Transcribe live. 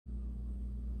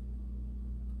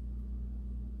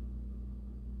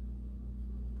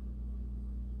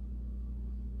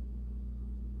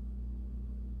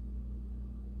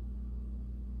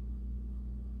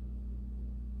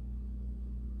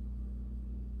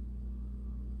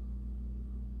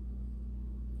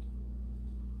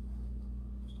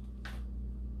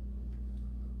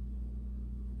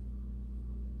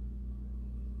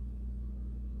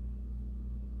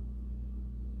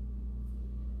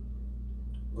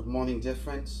Good morning, dear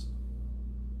friends.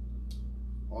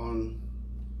 On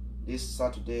this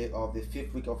Saturday of the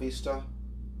 5th week of Easter,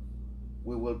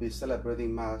 we will be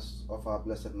celebrating Mass of our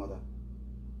Blessed Mother.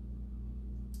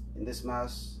 In this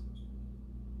Mass,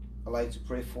 I'd like to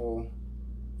pray for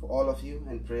all of you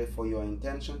and pray for your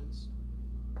intentions.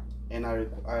 And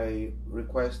I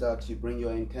request that you bring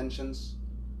your intentions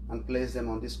and place them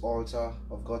on this altar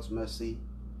of God's mercy,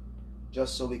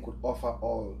 just so we could offer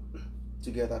all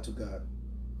together to God.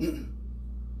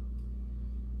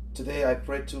 Today I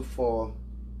pray too for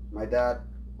my dad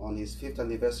on his 5th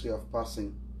anniversary of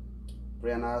passing.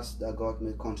 Pray and ask that God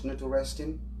may continue to rest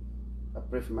him. I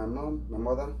pray for my mom, my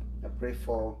mother. I pray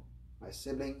for my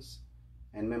siblings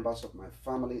and members of my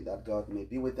family, that God may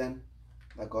be with them,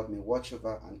 that God may watch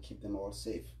over and keep them all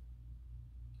safe.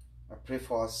 I pray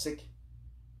for our sick.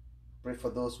 Pray for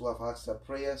those who have asked our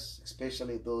prayers,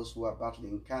 especially those who are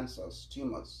battling cancers,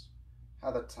 tumors,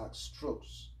 heart attacks,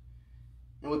 strokes.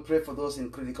 And we pray for those in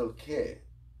critical care,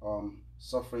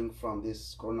 suffering from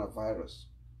this coronavirus.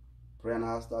 Pray and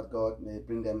ask that God may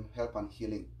bring them help and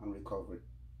healing and recovery.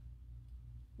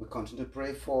 We continue to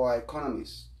pray for our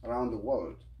economies around the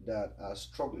world that are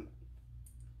struggling.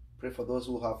 Pray for those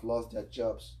who have lost their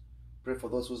jobs. Pray for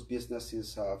those whose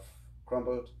businesses have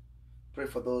crumbled. Pray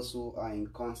for those who are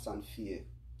in constant fear.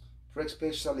 Pray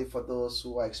especially for those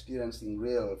who are experiencing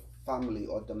real family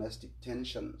or domestic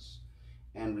tensions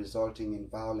and resulting in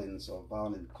violence or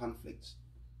violent conflicts,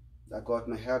 that God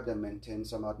may help them maintain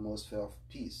some atmosphere of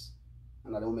peace,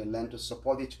 and that we may learn to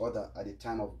support each other at a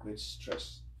time of great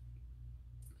stress.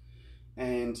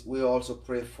 And we also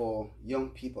pray for young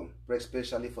people, pray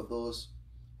especially for those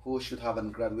who should have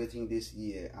been graduating this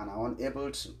year and are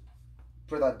unable to.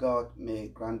 Pray that God may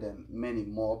grant them many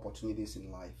more opportunities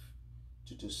in life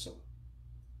to do so.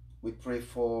 We pray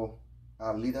for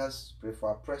our leaders, pray for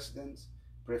our presidents,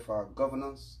 pray for our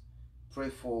governors, pray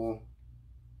for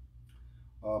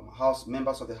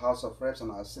members of the House of Reps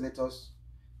and our senators.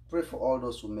 Pray for all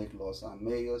those who make laws, our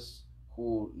mayors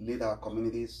who lead our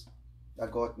communities,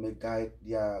 that God may guide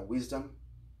their wisdom,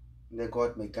 that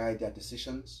God may guide their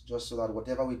decisions, just so that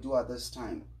whatever we do at this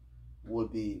time will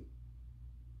be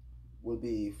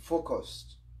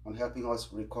focused on helping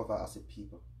us recover as a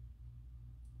people.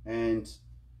 And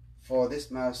for this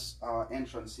Mass, our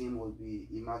entrance hymn will be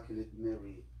Immaculate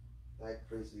Mary, thy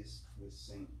praises we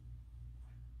sing.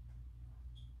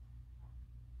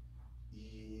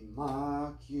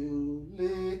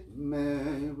 Immaculate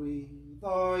Mary,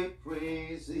 thy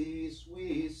praises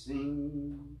we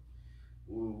sing,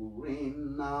 who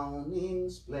reign now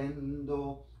in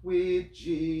splendor with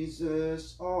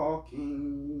Jesus our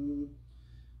King.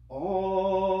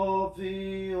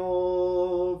 Ave,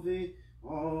 Ave,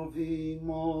 Ave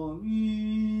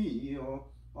Maria,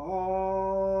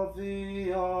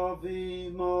 Ave, Ave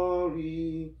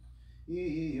Maria.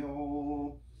 In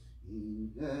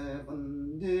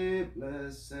heaven the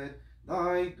blessed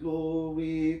thy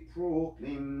glory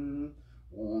proclaim,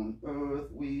 on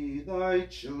earth we thy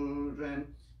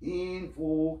children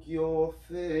invoke your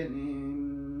fair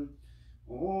name.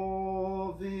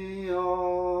 Ave,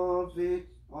 Ave,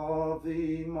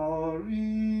 Ave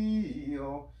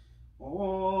Maria,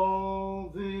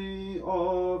 Ave,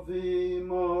 Ave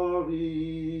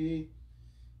Maria.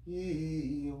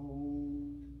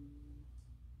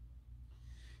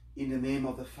 In the name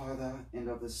of the Father, and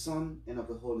of the Son, and of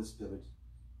the Holy Spirit.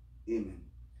 Amen.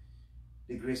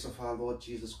 The grace of our Lord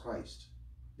Jesus Christ,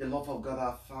 the love of God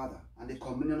our Father, and the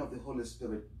communion of the Holy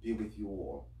Spirit be with you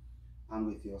all, and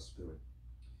with your spirit.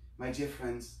 My dear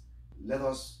friends, let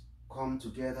us come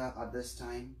together at this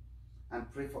time and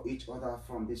pray for each other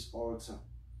from this altar.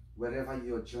 Wherever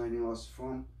you are joining us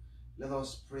from, let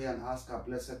us pray and ask our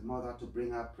Blessed Mother to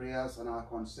bring our prayers and our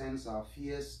concerns, our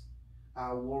fears,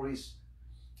 our worries,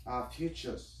 our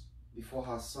futures before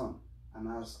her Son, and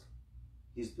ask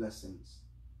his blessings.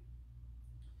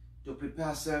 To prepare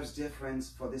ourselves, dear friends,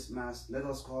 for this Mass, let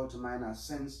us call to mind our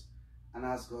sins and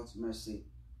ask God's mercy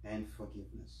and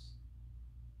forgiveness.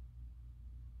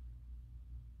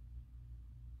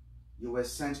 You were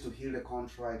sent to heal the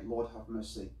contrite. Lord, have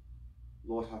mercy.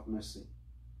 Lord, have mercy.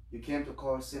 You came to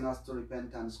call sinners to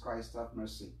repentance. Christ, have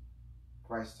mercy.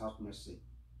 Christ, have mercy.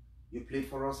 You plead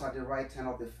for us at the right hand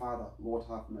of the Father. Lord,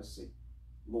 have mercy.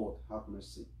 Lord, have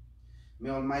mercy. May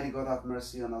Almighty God have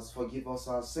mercy on us, forgive us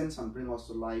our sins, and bring us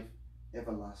to life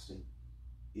everlasting.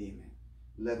 Amen.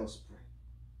 Let us pray.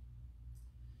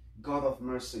 God of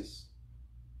mercies,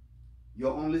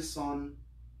 your only Son,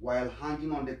 while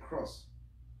hanging on the cross,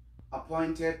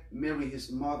 appointed Mary, his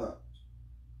mother,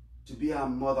 to be our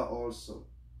mother also.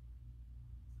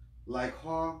 Like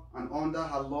her and under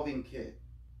her loving care,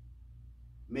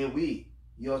 May we,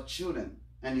 your children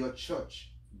and your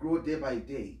church, grow day by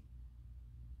day,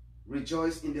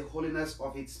 rejoice in the holiness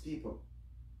of its people,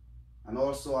 and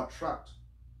also attract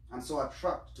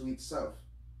to itself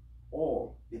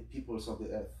all the peoples of the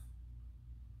earth.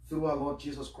 Through our Lord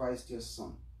Jesus Christ, your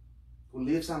Son, who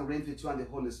lives and reigns with you and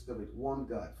the Holy Spirit, one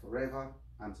God, forever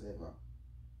and ever.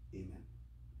 Amen.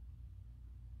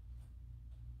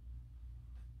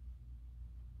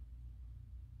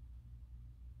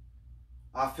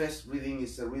 Our first reading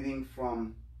is a reading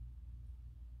from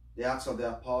the Acts of the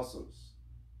Apostles.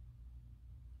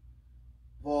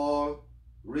 Paul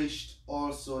reached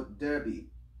also Derbe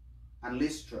and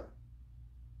Lystra,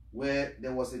 where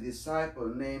there was a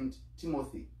disciple named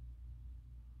Timothy,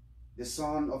 the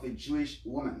son of a Jewish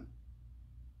woman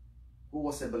who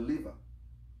was a believer,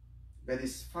 but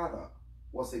his father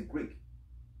was a Greek.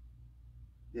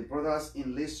 The brothers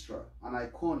in Lystra and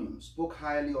Iconium spoke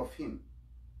highly of him,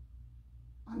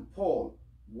 and Paul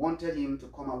wanted him to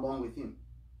come along with him.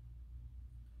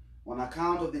 On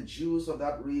account of the Jews of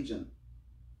that region,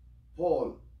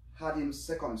 Paul had him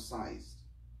circumcised,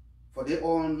 for they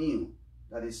all knew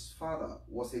that his father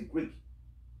was a Greek.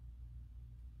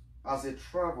 As they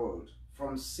traveled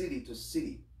from city to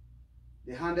city,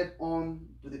 they handed on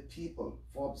to the people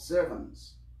for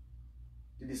observance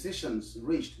the decisions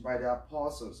reached by the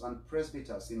apostles and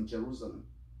presbyters in Jerusalem.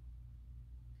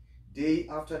 Day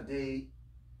after day,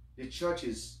 the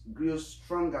churches grew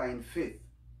stronger in faith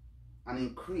and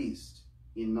increased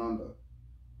in number.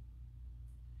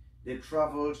 They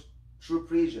traveled through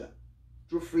Phrygia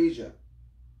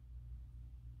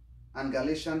and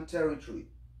Galatian territory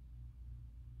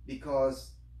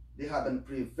because they had been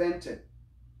prevented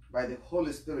by the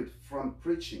Holy Spirit from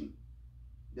preaching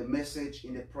the message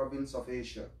in the province of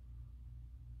Asia.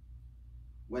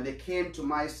 When they came to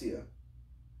Mysia,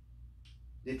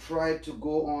 they tried to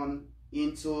go on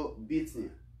into Bithynia,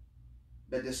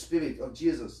 but the Spirit of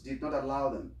Jesus did not allow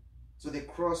them. So they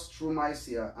crossed through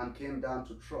Mysia and came down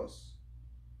to Troas.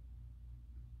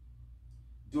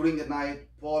 During the night,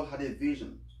 Paul had a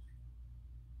vision.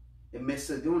 A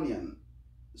Macedonian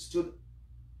stood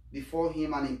before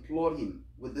him and implored him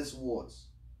with these words,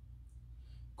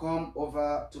 "Come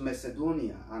over to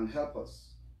Macedonia and help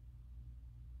us."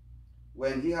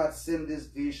 When he had seen this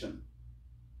vision,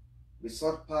 we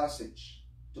sought passage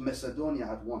to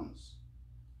Macedonia at once,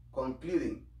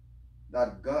 concluding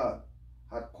that God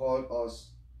had called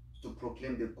us to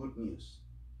proclaim the good news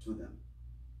to them.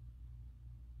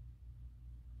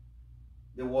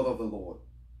 The word of the Lord.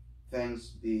 Thanks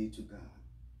be to God.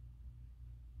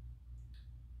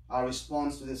 Our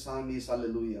response to the psalm is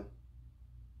Hallelujah.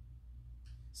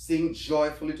 Sing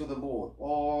joyfully to the Lord,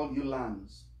 all you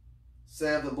lands.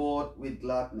 Serve the Lord with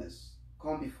gladness.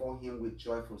 Come before him with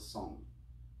joyful song.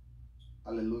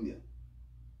 Hallelujah.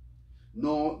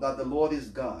 Know that the Lord is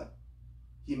God.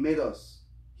 He made us.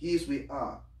 His we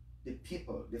are, the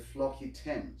people, the flock he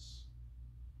tends.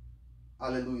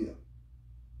 Hallelujah.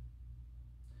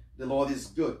 The Lord is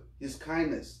good. His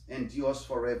kindness endures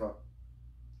forever,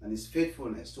 and his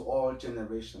faithfulness to all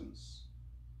generations.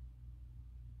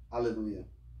 Hallelujah.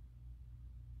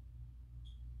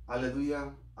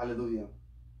 Hallelujah. Hallelujah.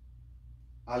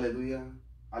 Hallelujah.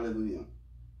 Hallelujah.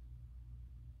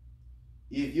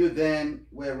 If you then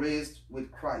were raised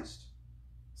with Christ,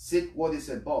 seek what is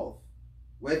above,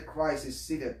 where Christ is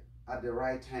seated at the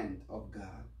right hand of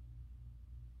God.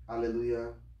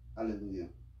 Hallelujah. Hallelujah.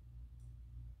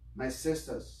 My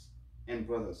sisters and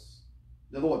brothers,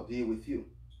 the Lord be with you,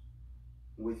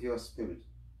 with your spirit.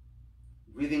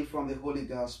 Reading from the Holy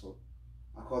Gospel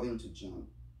according to John.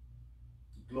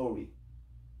 Glory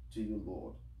to you,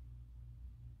 Lord.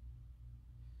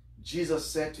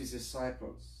 Jesus said to his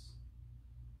disciples,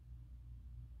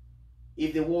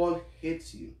 "If the world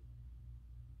hates you,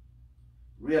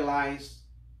 realize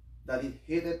that it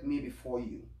hated me before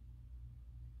you.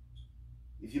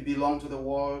 If you belong to the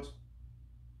world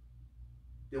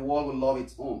will love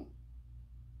its own.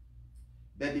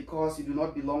 But because you do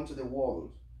not belong to the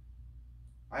world,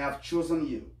 I have chosen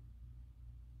you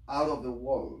out of the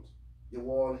world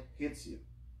hates you.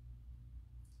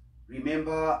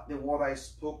 Remember the word I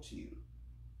spoke to you.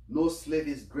 No slave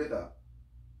is greater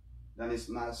than his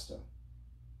master.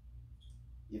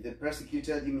 If they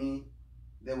persecuted me,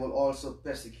 they will also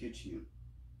persecute you.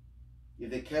 If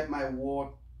they kept my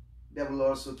word, they will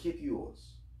also keep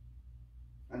yours.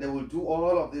 And they will do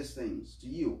all of these things to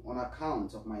you on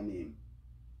account of my name,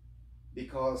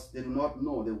 because they do not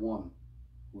know the one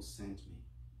who sent me."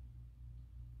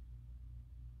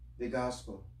 The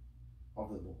Gospel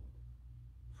of the Lord.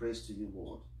 Praise to you,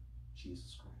 Lord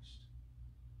Jesus Christ.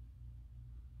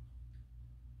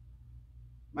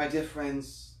 My dear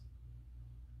friends,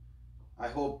 I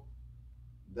hope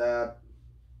that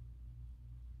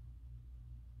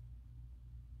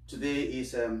today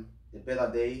is a better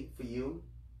day for you.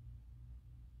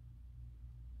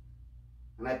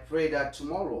 And I pray that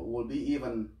tomorrow will be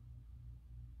even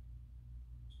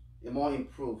a more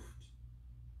improved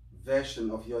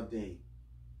version of your day.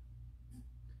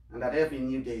 And that every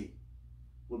new day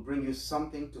will bring you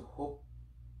something to hope,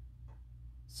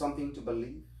 something to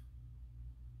believe,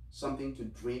 something to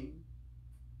dream,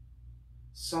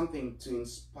 something to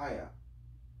inspire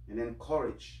and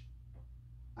encourage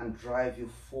and drive you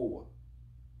forward.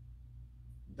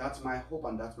 That's my hope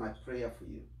and that's my prayer for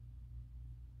you.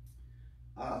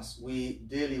 As we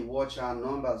daily watch our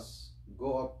numbers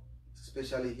go up,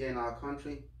 especially here in our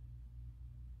country,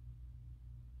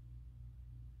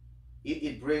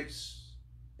 it breaks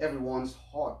everyone's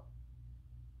heart,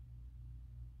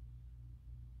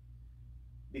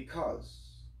 because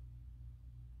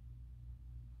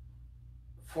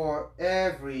for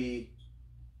every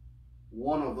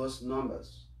one of those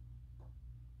numbers,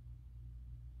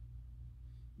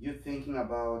 you're thinking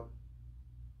about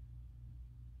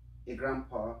a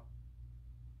grandpa,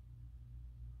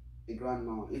 a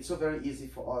grandma. It's so very easy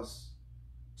for us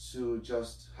to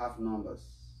just have numbers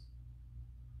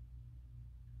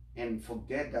and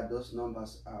forget that those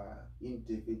numbers are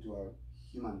individual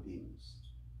human beings.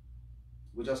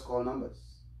 We just call numbers.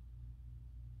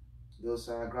 Those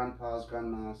are grandpas,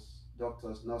 grandmas,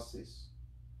 doctors, nurses,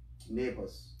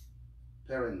 neighbors,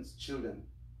 parents, children,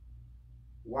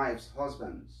 wives,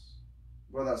 husbands,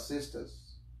 brothers,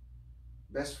 sisters,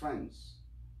 best friends,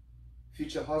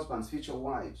 future husbands, future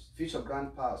wives, future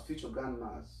grandpas, future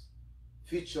grandmas,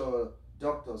 future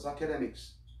doctors,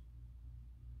 academics.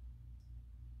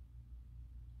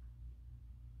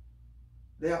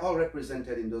 They are all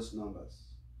represented in those numbers.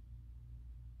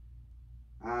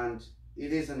 And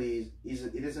it isn't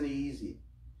easy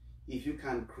if you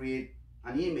can create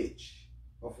an image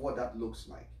of what that looks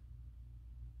like.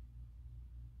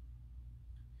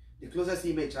 The closest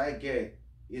image I get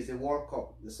is the World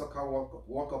Cup, the soccer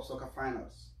World Cup soccer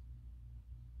finals.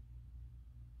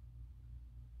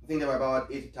 I think there were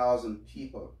about 80,000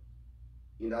 people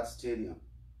in that stadium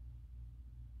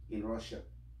in Russia.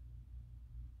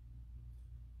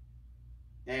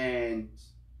 And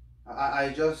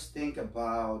I just think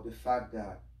about the fact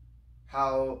that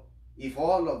how if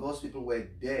all of those people were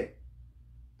dead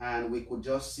and we could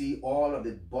just see all of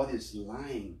the bodies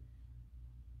lying,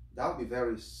 that would be a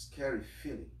very scary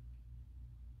feeling.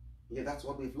 Yeah, that's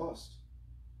what we've lost.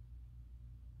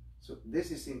 So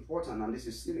this is important and this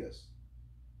is serious.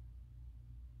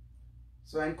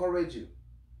 So I encourage you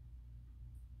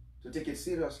to take it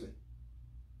seriously.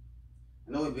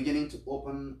 I know we're beginning to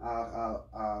open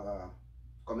our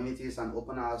communities and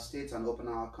open our states and open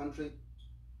our country.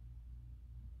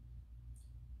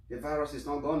 The virus is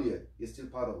not gone yet. It's still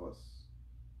part of us.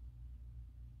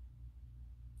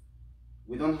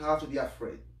 We don't have to be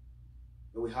afraid,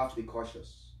 but we have to be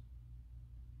cautious.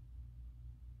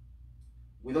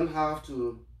 We don't have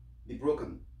to be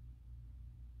broken,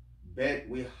 but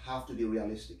we have to be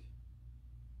realistic.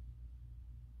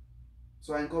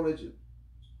 So I encourage you,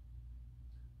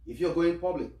 if you're going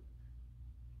public,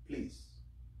 please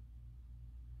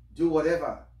do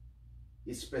whatever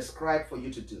is prescribed for you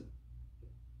to do.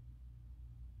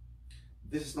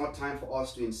 This is not time for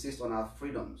us to insist on our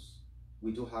freedoms.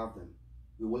 We do have them.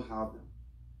 We will have them.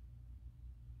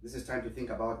 This is time to think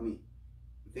about me,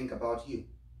 think about you,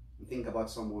 and think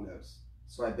about someone else.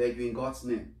 So I beg you in God's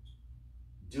name,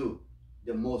 do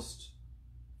the most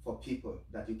for people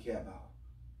that you care about.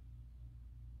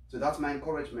 So that's my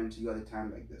encouragement to you at a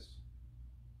time like this.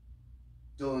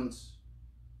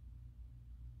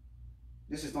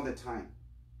 This is not the time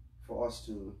for us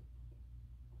to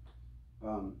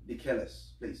be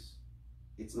careless, please.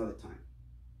 It's not the time.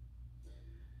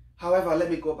 However, let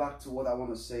me go back to what I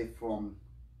want to say from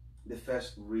the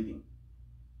first reading.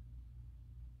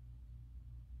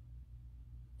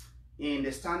 In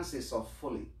the stanzas of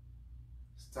Foley,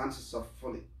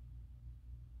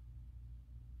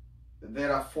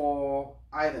 there are 4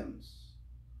 items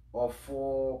or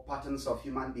 4 patterns of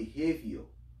human behavior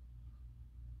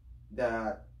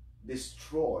that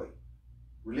destroy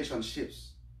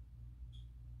relationships,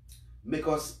 make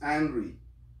us angry,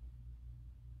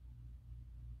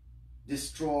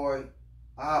 destroy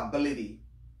our ability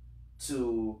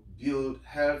to build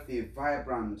healthy,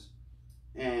 vibrant,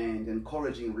 and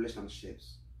encouraging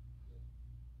relationships.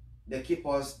 They keep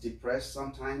us depressed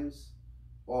sometimes,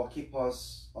 or keep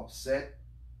us upset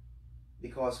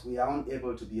because we are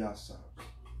unable to be ourselves.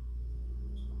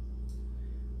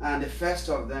 And the first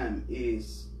of them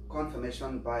is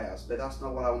confirmation bias, but that's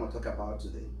not what I want to talk about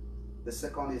today. The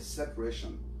second is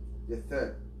separation. The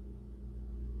third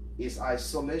is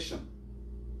isolation.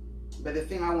 But the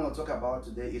thing I want to talk about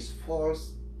today is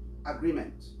false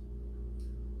agreement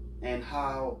and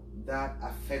how that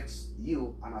affects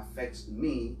you and affects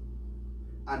me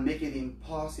and make it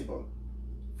impossible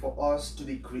for us to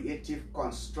be creative,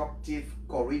 constructive,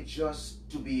 courageous,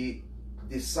 to be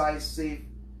decisive,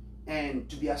 and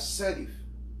to be assertive.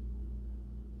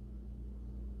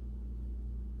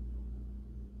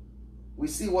 We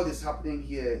see what is happening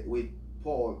here with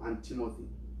Paul and Timothy.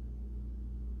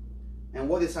 And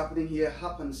what is happening here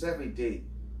happens every day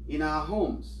in our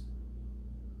homes.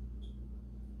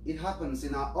 It happens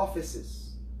in our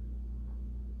offices.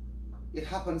 It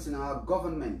happens in our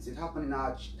governments. It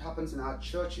happens in our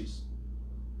churches.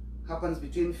 It happens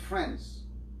between friends.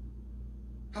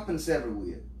 It happens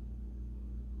everywhere.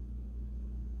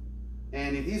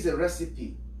 And it is a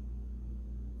recipe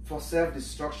for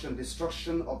self-destruction,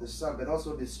 destruction of the self, but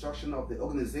also destruction of the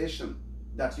organization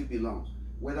that you belong.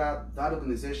 Whether that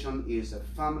organization is a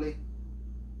family,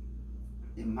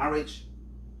 a marriage,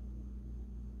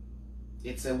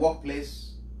 it's a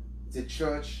workplace, it's a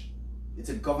church, it's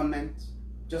a government,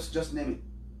 just name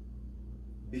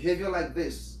it. Behavior like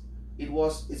this,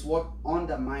 it's what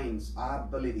undermines our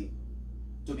ability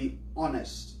to be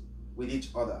honest with each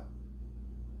other,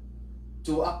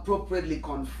 to appropriately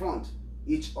confront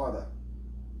each other.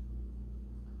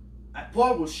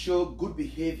 Paul will show good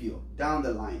behavior down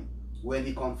the line when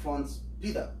he confronts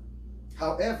Peter.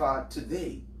 However,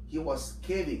 today he was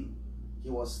caving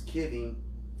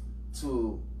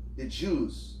to the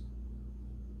Jews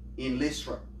in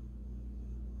Lystra.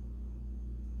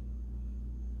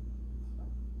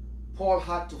 Paul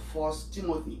had to force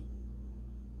Timothy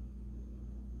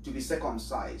to be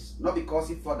circumcised, not because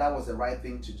he thought that was the right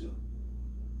thing to do,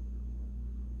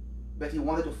 but he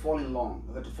wanted to fall in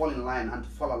line and to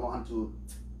follow along and to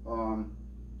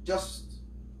just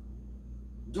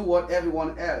do what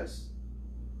everyone else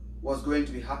was going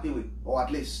to be happy with, or at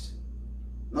least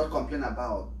not complain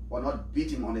about or not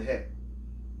beat him on the head.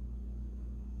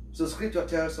 So scripture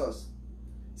tells us,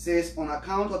 says, on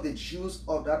account of the Jews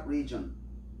of that region,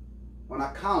 on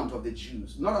account of the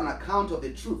Jews, not on account of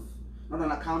the truth, not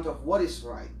on account of what is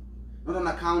right, not on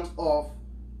account of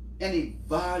any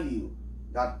value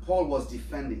that Paul was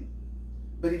defending,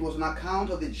 but it was on account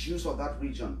of the Jews of that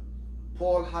region.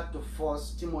 Paul had to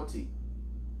force Timothy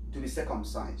to be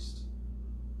circumcised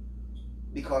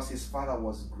because his father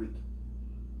was Greek.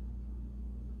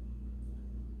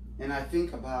 And I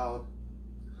think about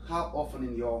how often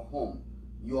in your home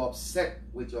you're upset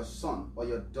with your son or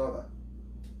your daughter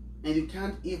and you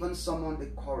can't even summon the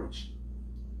courage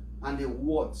and the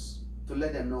words to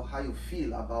let them know how you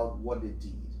feel about what they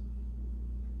did.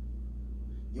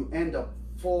 You end up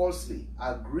falsely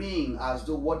agreeing as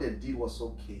though what they did was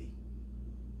okay.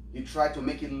 You try to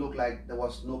make it look like there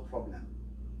was no problem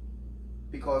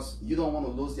because you don't want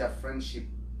to lose their friendship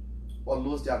or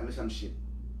lose their relationship.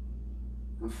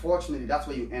 Unfortunately, that's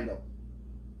where you end up.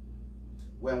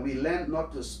 When we learn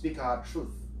not to speak our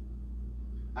truth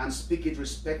and speak it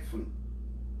respectfully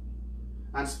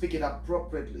and speak it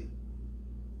appropriately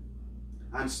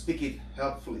and speak it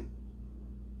helpfully,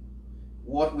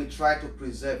 what we try to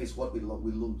preserve is what we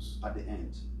lose at the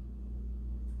end.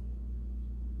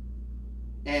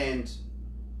 And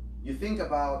you think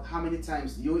about how many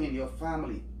times you in your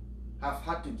family have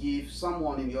had to give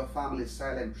someone in your family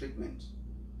silent treatment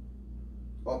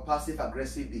or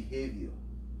passive-aggressive behavior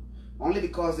only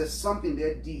because there's something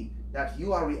they did that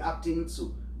you are reacting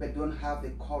to but don't have the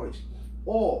courage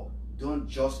or don't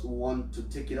just want to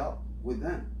take it up with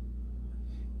them.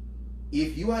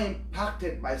 If you are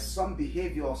impacted by some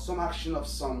behavior or some action of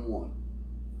someone,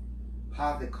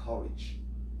 have the courage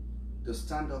to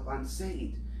stand up and say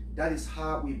it. That is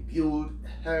how we build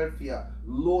healthier,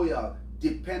 loyal,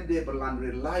 dependable, and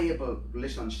reliable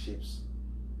relationships.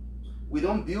 We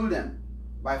don't build them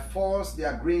by falsely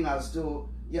agreeing as though,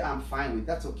 yeah, I'm fine with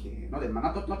that's okay.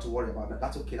 Not to worry about that.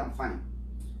 That's okay, I'm fine.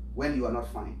 When you are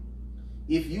not fine.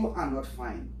 If you are not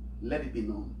fine, let it be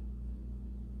known.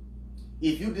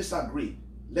 If you disagree,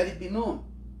 let it be known.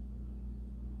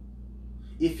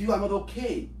 If you are not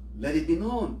okay, let it be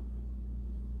known.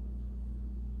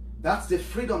 That's the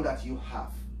freedom that you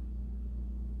have.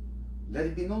 Let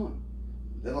it be known.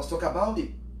 Let us talk about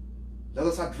it. Let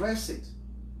us address it.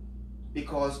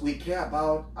 Because we care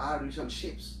about our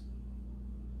relationships.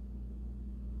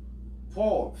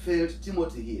 Paul failed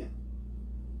Timothy here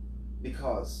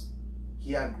because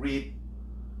he agreed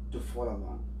to fall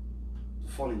along,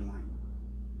 to fall in line.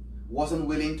 Wasn't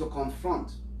willing to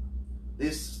confront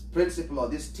this principle or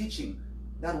this teaching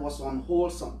that was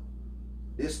unwholesome,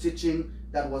 this teaching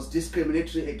that was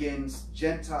discriminatory against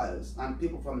Gentiles and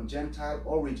people from Gentile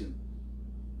origin.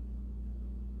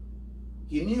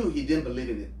 He knew he didn't believe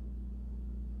in it.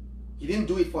 He didn't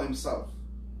do it for himself.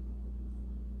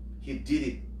 He did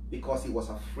it because he was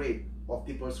afraid of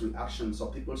people's reactions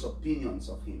or people's opinions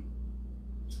of him.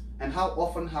 And how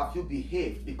often have you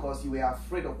behaved because you were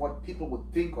afraid of what people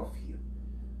would think of you,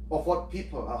 of what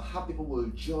people or how people will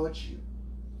judge you?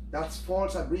 That's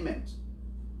false agreement.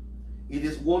 It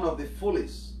is one of the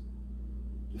fullest,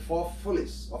 the four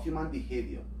fullest of human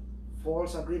behavior.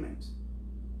 False agreement.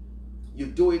 You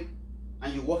do it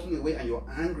and you're walking away and you're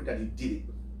angry that you did it.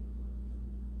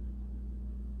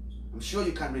 I'm sure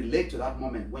you can relate to that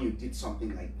moment when you did something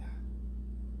like that.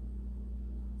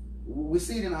 We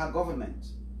see it in our government.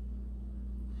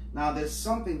 Now there's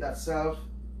something that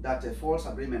a false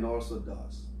agreement also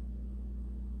does.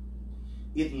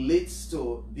 It leads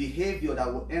to behavior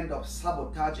that will end up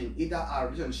sabotaging either our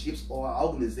relationships or our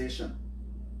organization.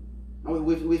 Now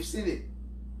we've seen it,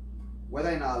 whether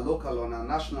in our local or our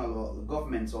national or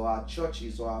governments or our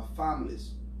churches or our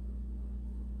families.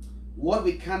 What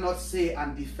we cannot say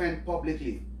and defend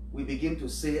publicly, we begin to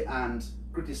say and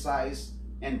criticize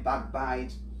and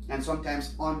backbite and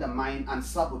sometimes undermine and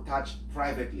sabotage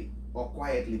privately or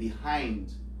quietly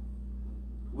behind.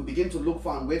 We begin to look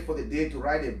for and wait for the day to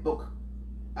write a book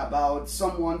about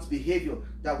someone's behavior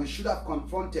that we should have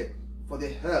confronted for the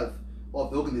health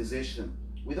of the organization.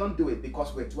 We don't do it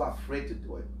because we're too afraid to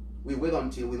do it. We wait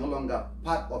until we're no longer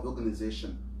part of the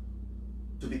organization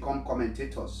to become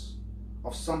commentators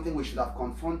of something we should have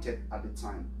confronted at the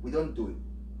time. We don't do it.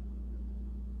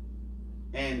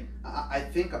 And I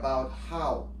think about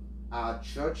how our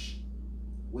church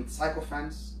with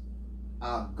sycophants,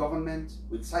 our government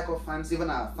with sycophants, even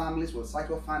our families with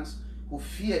sycophants who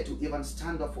fear to even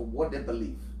stand up for what they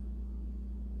believe.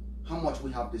 How much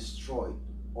we have destroyed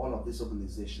all of these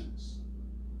organizations,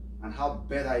 and how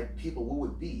better people we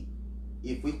would be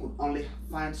if we could only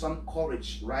find some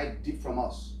courage right deep from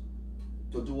us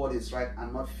to do what is right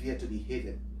and not fear to be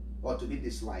hated or to be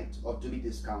disliked or to be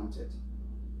discounted.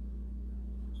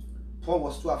 Paul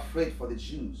was too afraid for the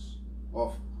Jews,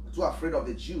 too afraid of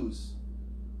the Jews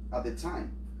at the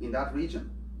time in that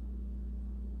region.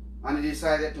 And he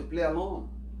decided to play along,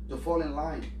 to fall in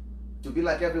line, to be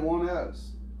like everyone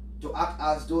else, to act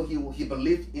as though he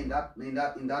believed in that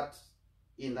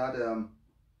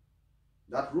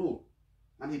rule,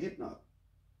 and he did not.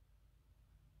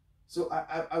 So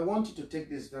I want you to take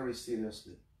this very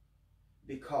seriously,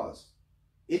 because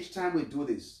each time we do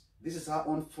this, this is our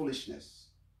own foolishness.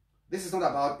 This is not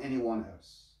about anyone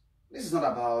else. This is not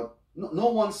about, no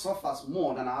one suffers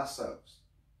more than ourselves.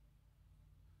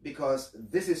 Because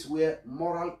this is where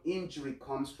moral injury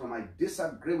comes from. I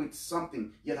disagree with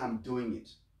something, yet I'm doing it.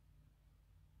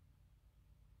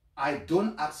 I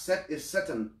don't accept a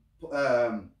certain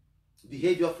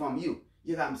behavior from you,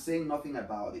 yet I'm saying nothing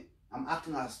about it. I'm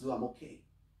acting as though I'm okay.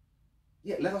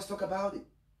 Yeah, let us talk about it.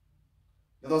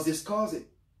 Let us discuss it.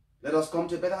 Let us come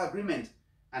to a better agreement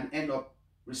and end up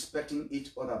respecting each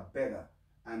other better,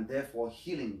 and therefore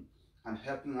healing and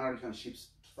helping our relationships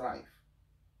thrive.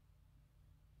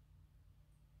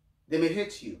 They may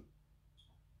hate you.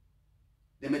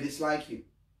 They may dislike you.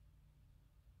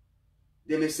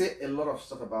 They may say a lot of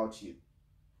stuff about you.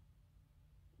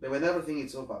 But when everything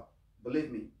is over,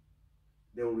 believe me,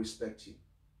 they will respect you.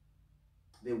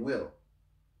 They will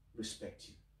respect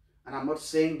you. And I'm not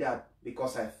saying that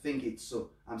because I think it's so.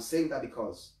 I'm saying that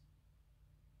because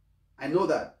I know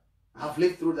that. I've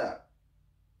lived through that.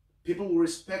 People will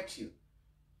respect you.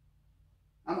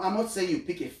 I'm not saying you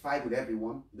pick a fight with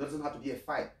everyone. It doesn't have to be a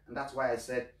fight. And that's why I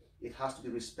said it has to be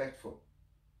respectful.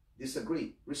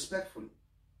 Disagree respectfully.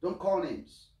 Don't call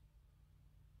names.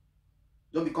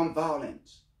 Don't become violent.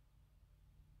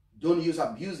 Don't use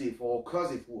abusive or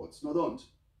cursive words. No, don't.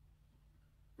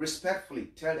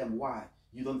 Respectfully tell them why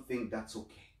you don't think that's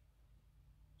okay.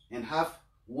 And have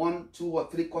 1, 2, or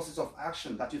 3 courses of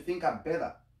action that you think are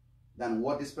better than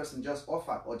what this person just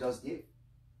offered or just gave.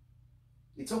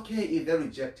 It's okay if they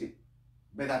reject it,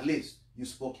 but at least you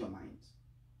spoke your mind.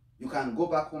 You can go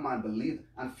back home and believe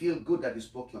and feel good that you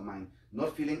spoke your mind,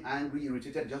 not feeling angry,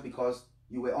 irritated just because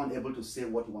you were unable to say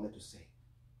what you wanted to say.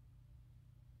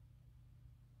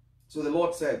 So the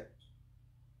Lord said,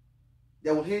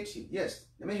 they will hate you. Yes,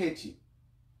 they may hate you.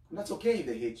 And that's okay if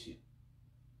they hate you,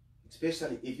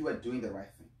 especially if you are doing the right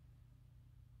thing.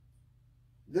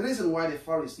 The reason why the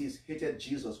Pharisees hated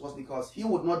Jesus was because he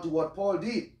would not do what Paul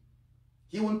did.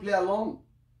 He wouldn't play along.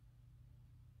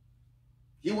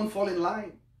 He wouldn't fall in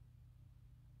line.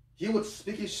 He would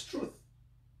speak his truth.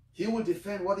 He will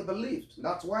defend what he believed.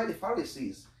 That's why the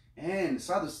Pharisees and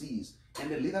Sadducees and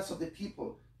the leaders of the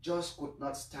people just could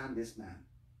not stand this man.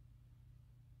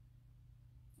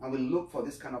 And we look for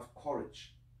this kind of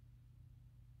courage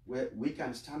where we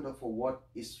can stand up for what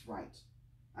is right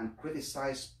and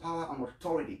criticize power and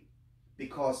authority,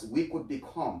 because we could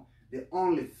become the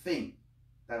only thing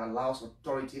that allows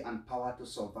authority and power to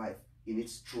survive in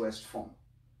its truest form.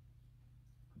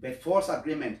 But false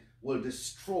agreement will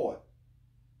destroy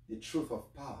the truth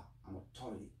of power and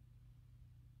authority,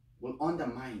 will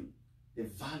undermine the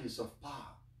values of power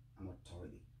and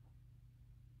authority.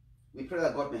 We pray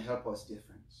that God may help us, dear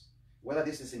friends. Whether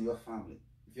this is in your family,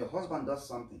 if your husband does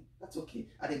something, that's okay.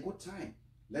 At a good time,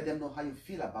 let them know how you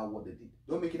feel about what they did.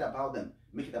 Don't make it about them.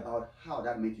 Make it about how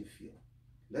that made you feel.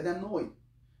 Let them know it.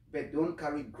 But don't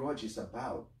carry grudges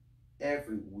about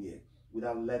everywhere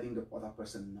without letting the other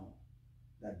person know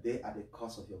that they are the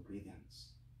cause of your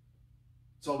grievance.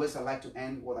 So always I like to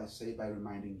end what I say by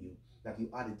reminding you that you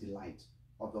are the delight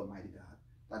of the Almighty God,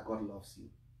 that God loves you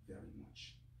very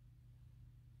much.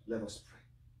 Let us pray.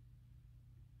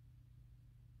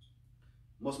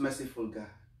 Most merciful God,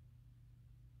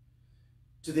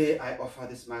 today I offer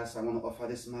this Mass. I want to offer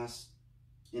this Mass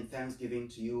in thanksgiving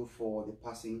to you for the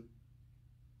passing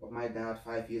of my dad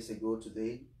 5 years ago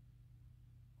today.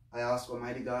 I ask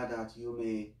Almighty God that you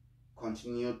may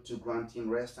continue to grant him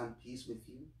rest and peace with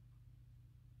you.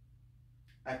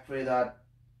 I pray that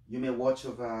you may watch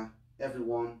over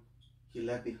everyone he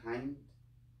left behind,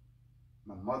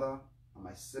 my mother and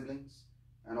my siblings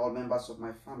and all members of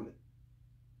my family.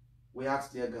 We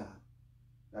ask, dear God,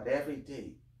 that every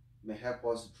day may help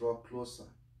us draw closer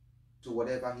to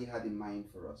whatever he had in mind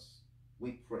for us.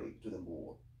 We pray to the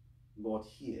Lord. Lord,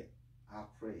 hear our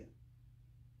prayer.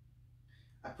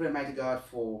 I pray, mighty God,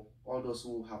 for all those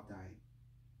who have died,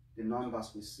 the numbers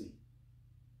we see,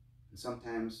 and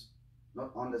sometimes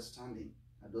not understanding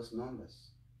that those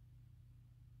numbers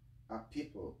are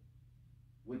people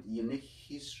with unique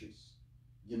histories,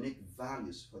 unique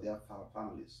values for their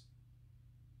families.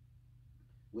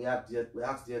 We ask,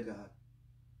 dear God,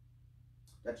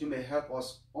 that you may help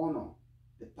us honor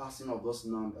the passing of those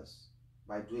numbers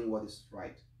by doing what is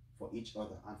right for each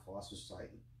other and for our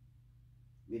society.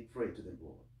 We pray to the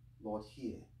Lord. Lord,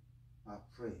 hear our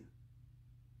prayer.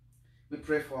 We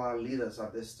pray for our leaders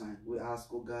at this time. We ask,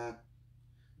 oh God,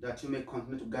 that you may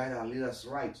continue to guide our leaders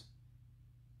right,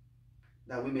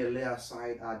 that we may lay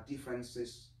aside our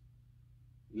differences,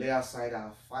 lay aside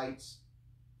our fights,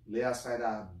 lay aside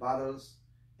our battles,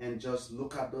 and just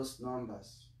look at those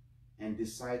numbers and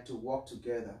decide to work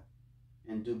together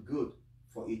and do good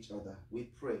for each other. We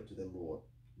pray to the Lord.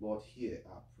 Lord, hear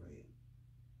our prayer.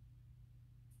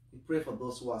 We pray for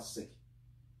those who are sick.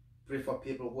 Pray for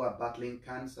people who are battling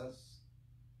cancers,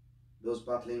 those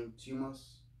battling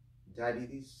tumors,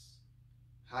 diabetes,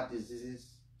 heart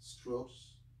diseases,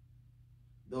 strokes,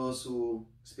 those who,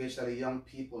 especially young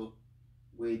people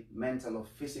with mental or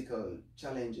physical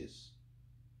challenges,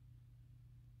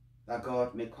 that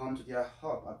God may come to their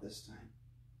help at this time,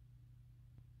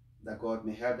 that God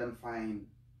may help them find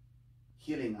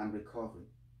healing and recovery.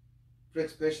 Pray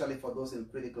especially for those in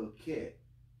critical care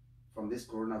from this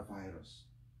coronavirus,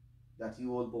 that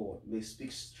you, O Lord, may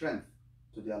speak strength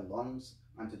to their lungs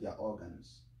and to their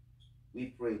organs. We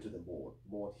pray to the Lord.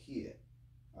 Lord, hear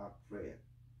our prayer.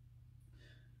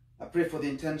 I pray for the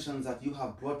intentions that you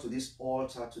have brought to this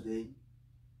altar today,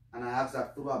 and I ask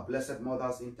that through our Blessed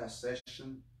Mother's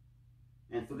intercession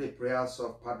and through the prayers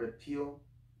of Padre Pio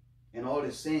and all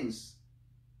the saints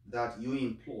that you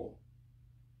implore,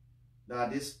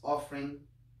 that this offering,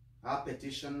 our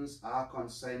petitions, our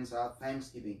concerns, our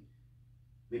thanksgiving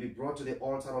may be brought to the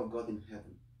altar of God in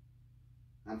heaven.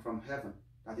 And from heaven,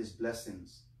 that his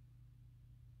blessings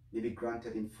may be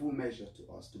granted in full measure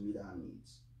to us to meet our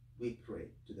needs. We pray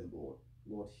to the Lord.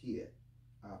 Lord, hear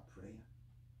our prayer.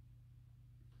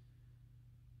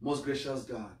 Most gracious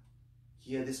God,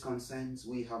 hear these concerns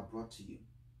we have brought to you.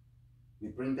 We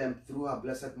bring them through our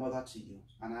Blessed Mother to you,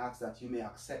 and I ask that you may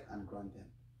accept and grant them,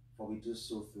 for we do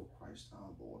so through Christ our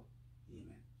Lord.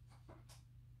 Amen.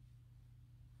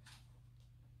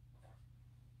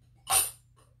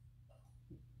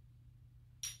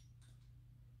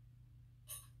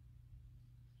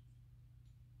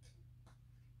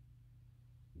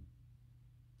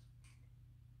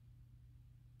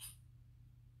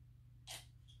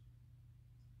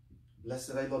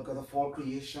 Blessed are you, Lord God of all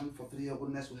creation, for through your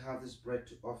goodness we have this bread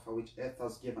to offer, which earth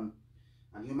has given,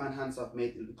 and human hands have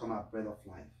made it become our bread of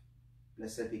life.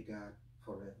 Blessed be God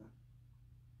forever.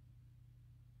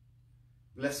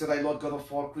 Blessed are you, Lord God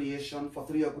of all creation, for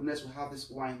through your goodness we have this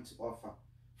wine to offer,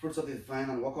 Fruits of the vine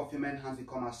and work of human hands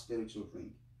become our spiritual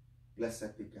drink.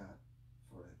 Blessed be God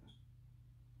forever.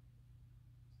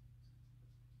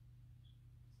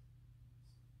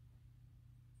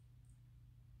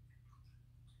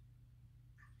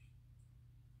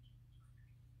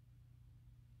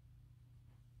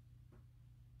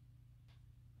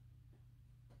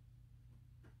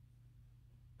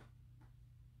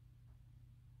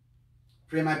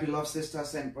 Pray, my beloved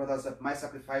sisters and brothers, that my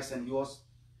sacrifice and yours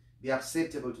be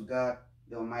acceptable to God,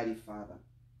 the Almighty Father.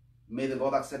 May the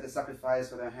Lord accept the sacrifice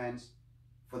with our hands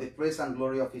for the praise and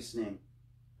glory of his name,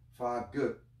 for our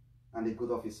good and the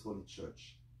good of his holy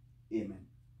church. Amen.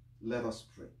 Let us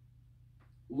pray.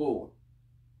 Lord,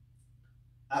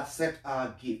 accept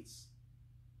our gifts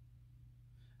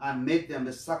and make them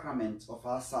the sacrament of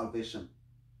our salvation.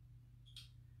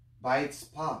 By its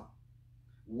power,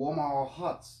 warm our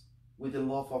hearts with the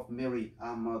love of Mary,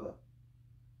 our mother,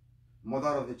 mother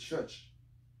of the church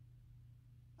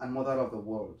and mother of the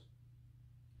world,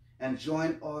 and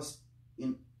join us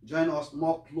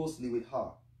more closely with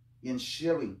her in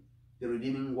sharing the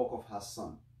redeeming work of her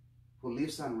Son, who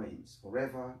lives and reigns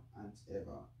forever and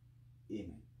ever.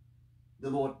 Amen.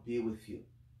 The Lord be with you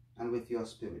and with your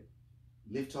spirit.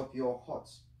 Lift up your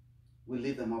hearts. We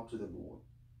lift them up to the Lord.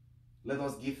 Let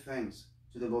us give thanks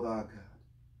to the Lord our God.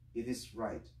 It is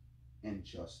right and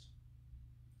just.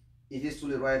 It is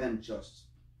truly right and just,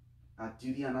 our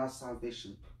duty and our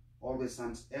salvation, always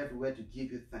and everywhere, to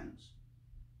give you thanks.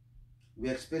 We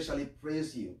especially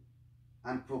praise you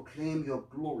and proclaim your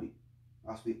glory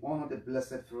as we honor the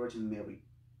Blessed Virgin Mary.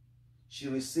 She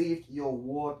received your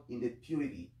word in the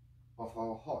purity of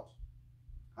her heart,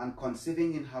 and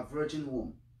conceiving in her virgin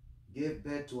womb, gave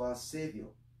birth to our Savior,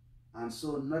 and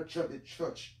so nurtured the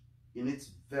church in its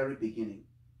very beginning.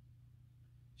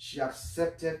 She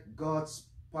accepted God's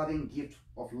parting gift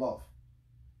of love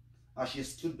as she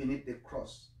stood beneath the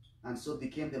cross, and so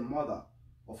became the mother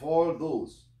of all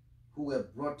those who were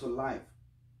brought to life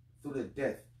through the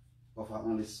death of her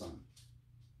only Son.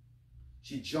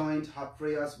 She joined her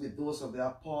prayers with those of the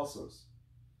apostles,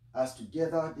 as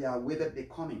together they awaited the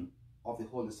coming of the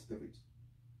Holy Spirit,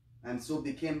 and so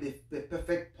became the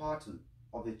perfect pattern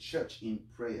of the church in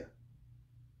prayer.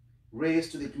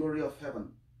 Raised to the glory of heaven,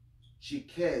 she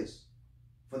cares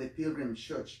for the pilgrim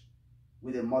church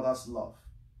with a mother's love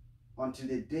until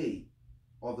the day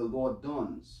of the Lord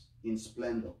dawns in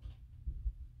splendor.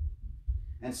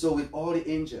 And so with all the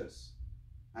angels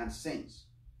and saints,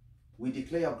 we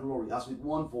declare your glory as with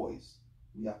one voice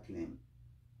we acclaim,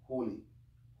 Holy,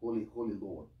 holy, holy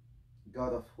Lord,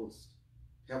 God of hosts.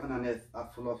 Heaven and earth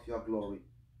are full of your glory.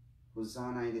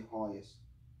 Hosanna in the highest.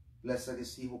 Blessed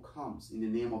is he who comes in the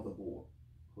name of the Lord.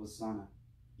 Hosanna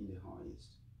in the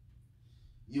highest.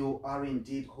 You are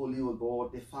indeed holy, O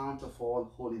Lord, the fount of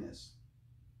all holiness.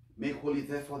 Make holy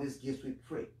therefore these gifts, we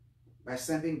pray, by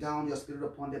sending down your Spirit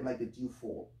upon them like the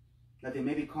dewfall, that they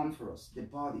may become for us the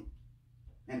body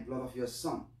and blood of your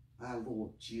Son, our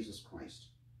Lord Jesus Christ.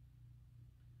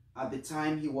 At the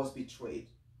time he was betrayed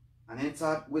and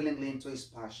entered willingly into his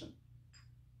passion,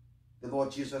 the Lord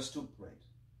Jesus took bread.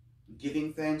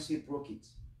 Giving thanks, he broke it,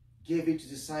 gave it to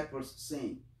the disciples,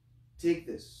 saying, "Take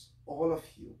this, all of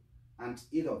you, and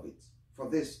eat of it, for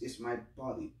this is my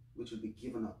body, which will be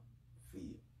given up for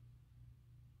you."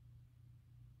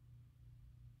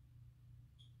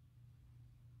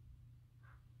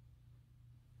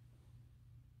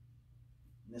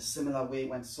 In a similar way,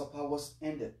 when supper was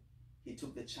ended, he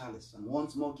took the chalice, and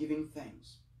once more giving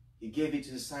thanks, he gave it to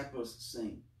the disciples,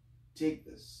 saying, "Take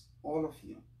this, all of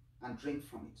you, and drink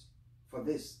from it, for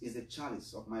this is the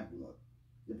chalice of my blood,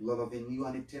 the blood of a new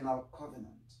and eternal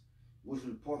covenant, which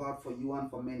will pour out for you and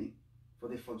for many for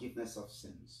the forgiveness of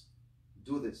sins.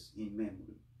 Do this in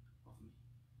memory of me."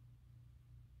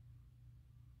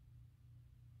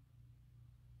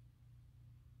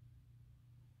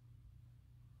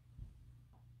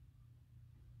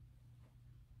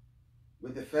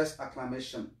 With the first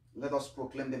acclamation, let us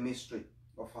proclaim the mystery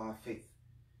of our faith.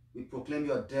 We proclaim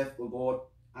your death, O Lord,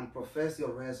 and profess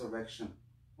your resurrection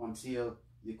until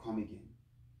you come again.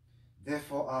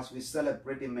 Therefore, as we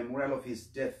celebrate the memorial of his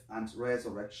death and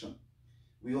resurrection,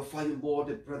 we offer you, Lord,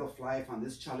 the bread of life and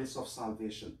this chalice of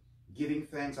salvation, giving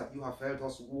thanks that you have held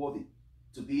us worthy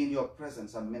to be in your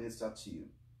presence and minister to you.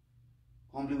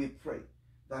 Humbly we pray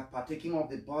that, partaking of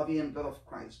the body and blood of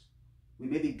Christ, we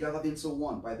may be gathered into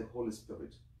one by the Holy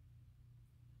Spirit.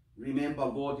 Remember,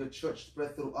 Lord, your church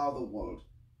spread throughout the world,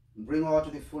 and bring her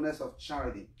to the fullness of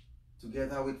charity,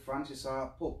 together with Francis our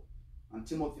Pope, and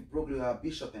Timothy Broglio our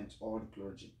Bishop, and all the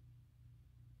clergy.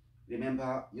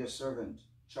 Remember your servant,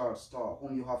 Charles Starr,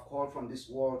 whom you have called from this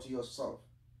world to yourself.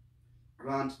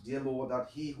 Grant, dear Lord, that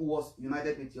he who was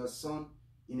united with your Son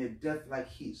in a death like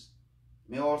his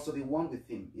may also be one with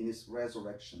him in his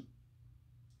resurrection.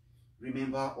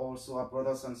 Remember also our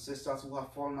brothers and sisters who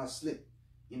have fallen asleep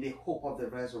in the hope of the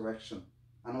resurrection,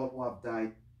 and all who have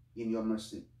died in your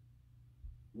mercy.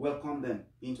 Welcome them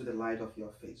into the light of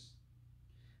your face.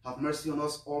 Have mercy on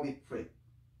us all, we pray,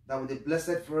 that with the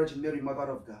Blessed Virgin Mary, Mother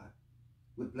of God,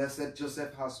 with blessed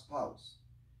Joseph, her spouse,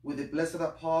 with the blessed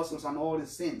apostles and all the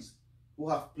saints who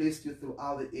have pleased you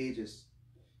throughout the ages,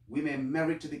 we may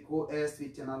merit to be co-heirs to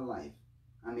eternal life,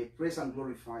 and may praise and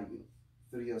glorify you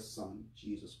through your Son,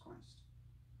 Jesus Christ.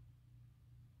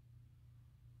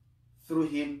 Through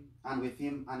him, and with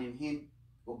him, and in him,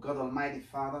 O God Almighty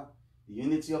Father, the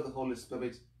unity of the Holy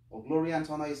Spirit, all glory and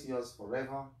honor is yours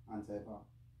forever and ever.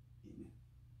 Amen.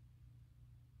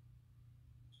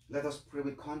 Let us pray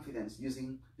with confidence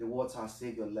using the words our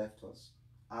Savior left us.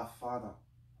 Our Father,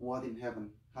 who art in heaven,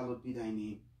 hallowed be thy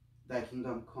name. Thy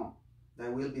kingdom come, thy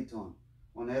will be done,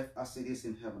 on earth as it is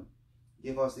in heaven.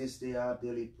 Give us this day our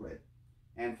daily bread,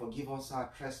 and forgive us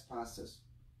our trespasses,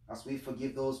 as we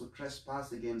forgive those who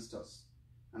trespass against us.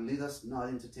 And lead us not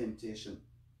into temptation,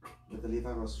 but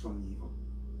deliver us from evil.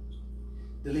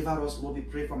 Deliver us, Lord, we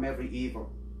pray, from every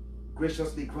evil.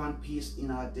 Graciously grant peace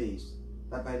in our days,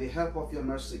 that by the help of your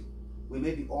mercy, we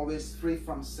may be always free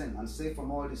from sin and safe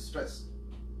from all distress,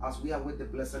 as we await the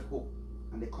blessed hope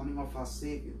and the coming of our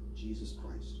Savior, Jesus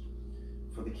Christ.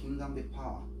 For the kingdom, the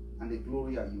power, and the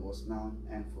glory are yours now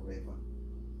and forever.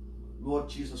 Lord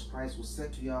Jesus Christ, who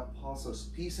said to your apostles,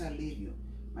 peace I leave you,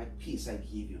 my peace I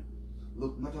give you.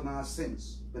 Look not on our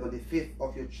sins, but on the faith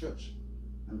of your church,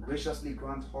 and graciously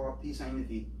grant her peace and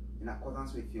unity in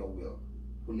accordance with your will,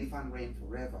 who live and reign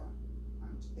forever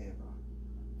and ever.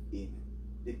 Amen.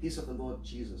 The peace of the Lord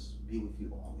Jesus be with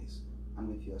you always, and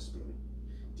with your spirit.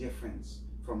 Dear friends,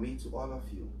 from me to all of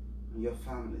you and your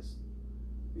families,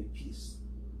 may peace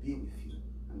be with you,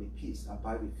 and may peace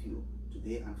abide with you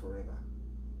today and forever.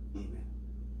 Amen.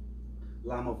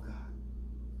 Lamb of God,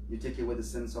 you take away the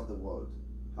sins of the world.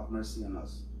 Have mercy on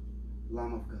us.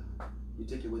 Lamb of God, you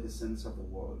take away the sins of the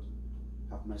world.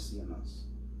 Have mercy on us.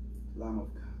 Lamb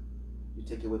of God, you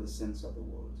take away the sins of the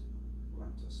world.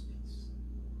 Grant us peace.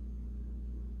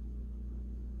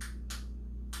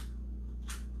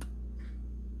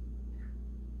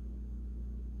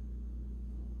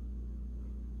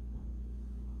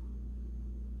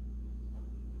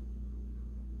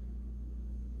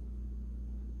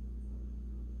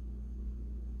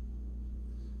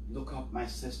 Look up, my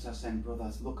sisters and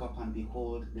brothers, look up and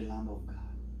behold the Lamb of God.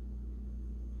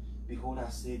 Behold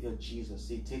our Savior Jesus.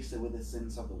 He takes away the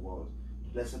sins of the world.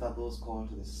 Blessed are those called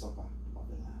to the supper of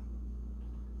the Lamb.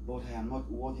 Lord, I am not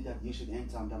worthy that you should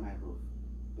enter under my roof,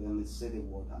 but only say the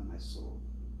word and my soul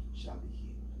shall be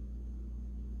healed.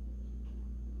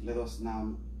 Let us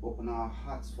now open our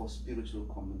hearts for spiritual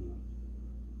communion.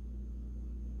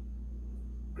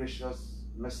 Gracious,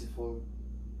 merciful,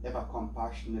 ever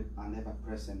compassionate and ever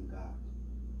present God,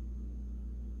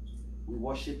 we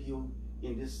worship you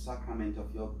in this sacrament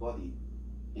of your body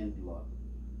and blood.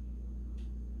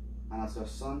 And as your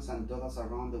sons and daughters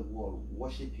around the world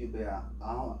worship you, they are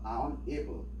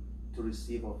unable to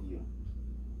receive of you.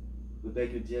 We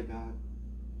beg you, dear God,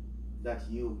 that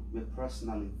you may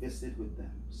personally visit with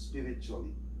them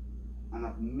spiritually and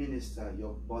administer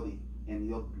your body and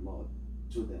your blood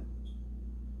to them.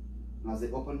 And as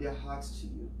they open their hearts to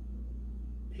you,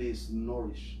 please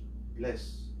nourish,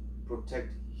 bless, protect,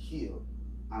 heal,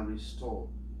 and restore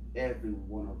every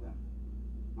one of them.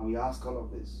 And we ask all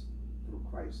of this through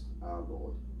Christ our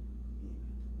Lord.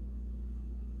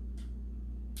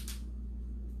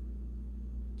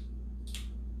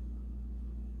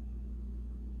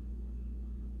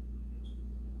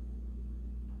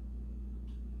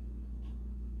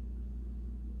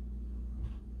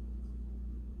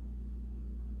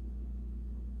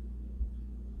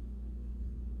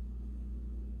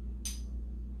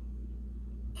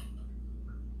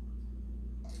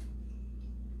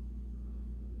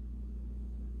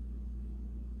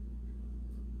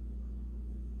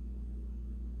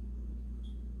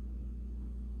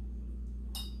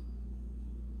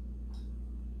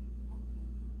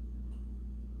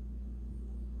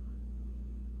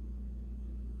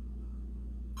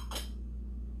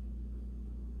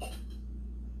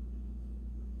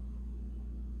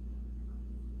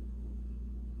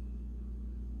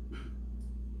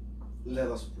 Let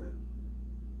us pray.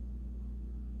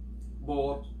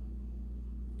 Lord,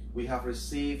 we have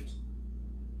received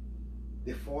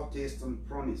the foretaste and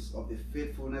promise of the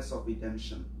faithfulness of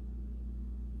redemption.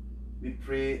 We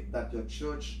pray that your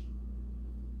church,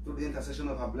 through the intercession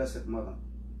of our Blessed Mother,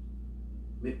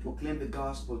 may proclaim the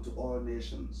gospel to all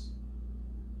nations,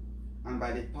 and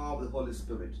by the power of the Holy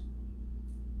Spirit,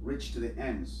 reach to the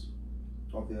ends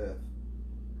of the earth.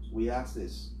 We ask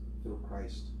this through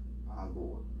Christ our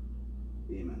Lord.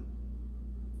 Amen.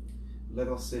 Let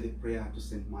us say the prayer to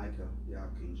Saint Michael the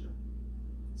Archangel.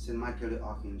 Saint Michael the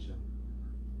Archangel,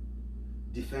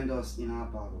 defend us in our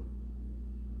battle.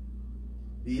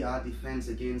 Be our defense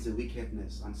against the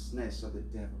wickedness and snares of the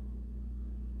devil.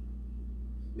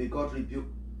 May God rebuke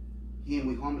him,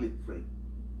 we humbly pray.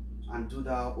 And do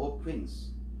thou, O Prince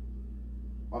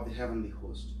of the heavenly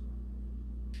host,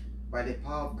 by the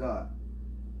power of God,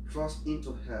 thrust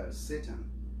into hell Satan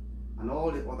and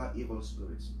all the other evil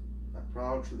spirits that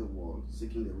prowl through the world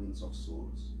seeking the ruins of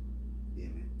souls.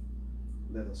 Amen.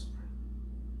 Let us pray.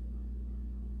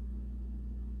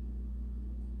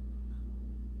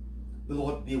 The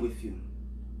Lord be with you.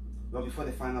 Lord, before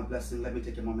the final blessing, let me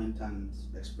take a moment and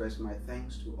express my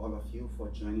thanks to all of you for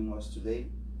joining us today.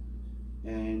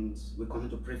 And we continue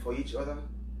to pray for each other.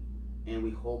 And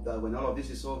we hope that when all of this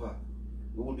is over,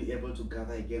 we will be able to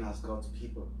gather again as God's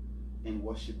people and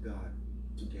worship God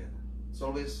together. As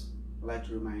always, I'd like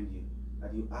to remind you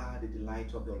that you are the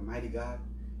delight of the Almighty God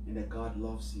and that God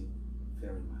loves you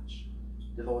very much.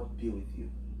 The Lord be with you.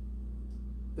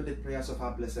 Through the prayers of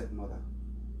our Blessed Mother,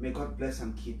 may God bless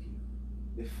and keep you,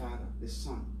 the Father, the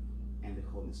Son, and the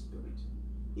Holy Spirit.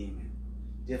 Amen.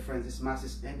 Dear friends, this Mass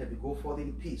is ended. We go forth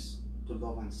in peace to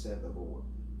love and serve the Lord.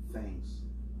 Thanks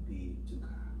be to God.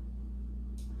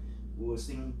 We will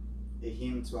sing a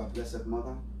hymn to our Blessed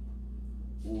Mother.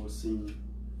 We will sing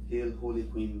Hail, Holy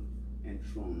Queen,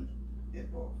 enthroned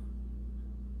above.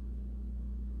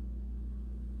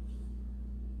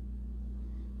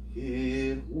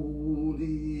 Hail,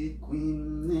 Holy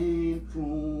Queen,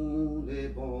 enthroned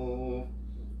above,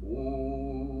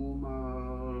 O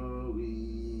Maria.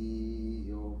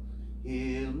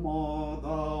 Hail, Mother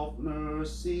of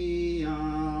mercy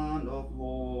and of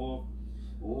love,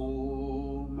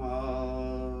 O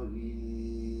Maria.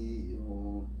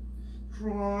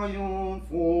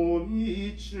 Triumph all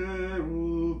ye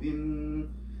cherubim,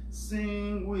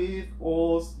 sing with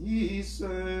us ye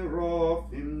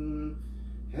seraphim.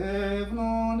 Heaven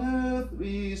and earth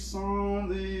resound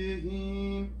the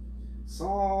hymn,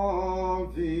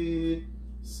 Salve,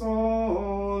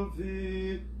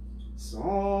 Salve,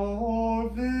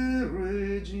 Salve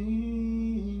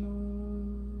Regina.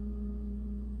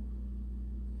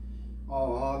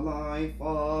 Our life,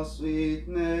 our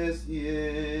sweetness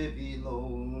here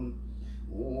below,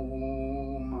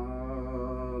 O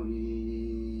Maria,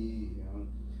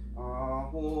 our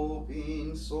hope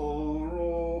in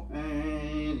sorrow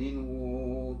and in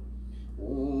woe,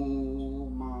 O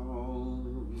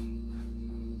Maria.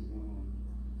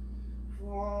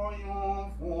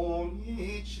 Triumph all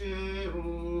ye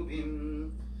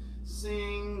cherubim,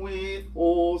 sing with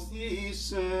us ye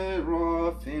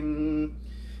seraphim.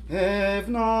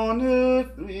 Heaven and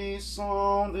earth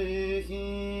resound the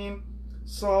hymn,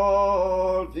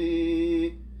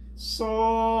 Salve,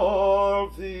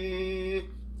 Salve,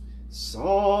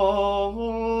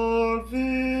 Salve.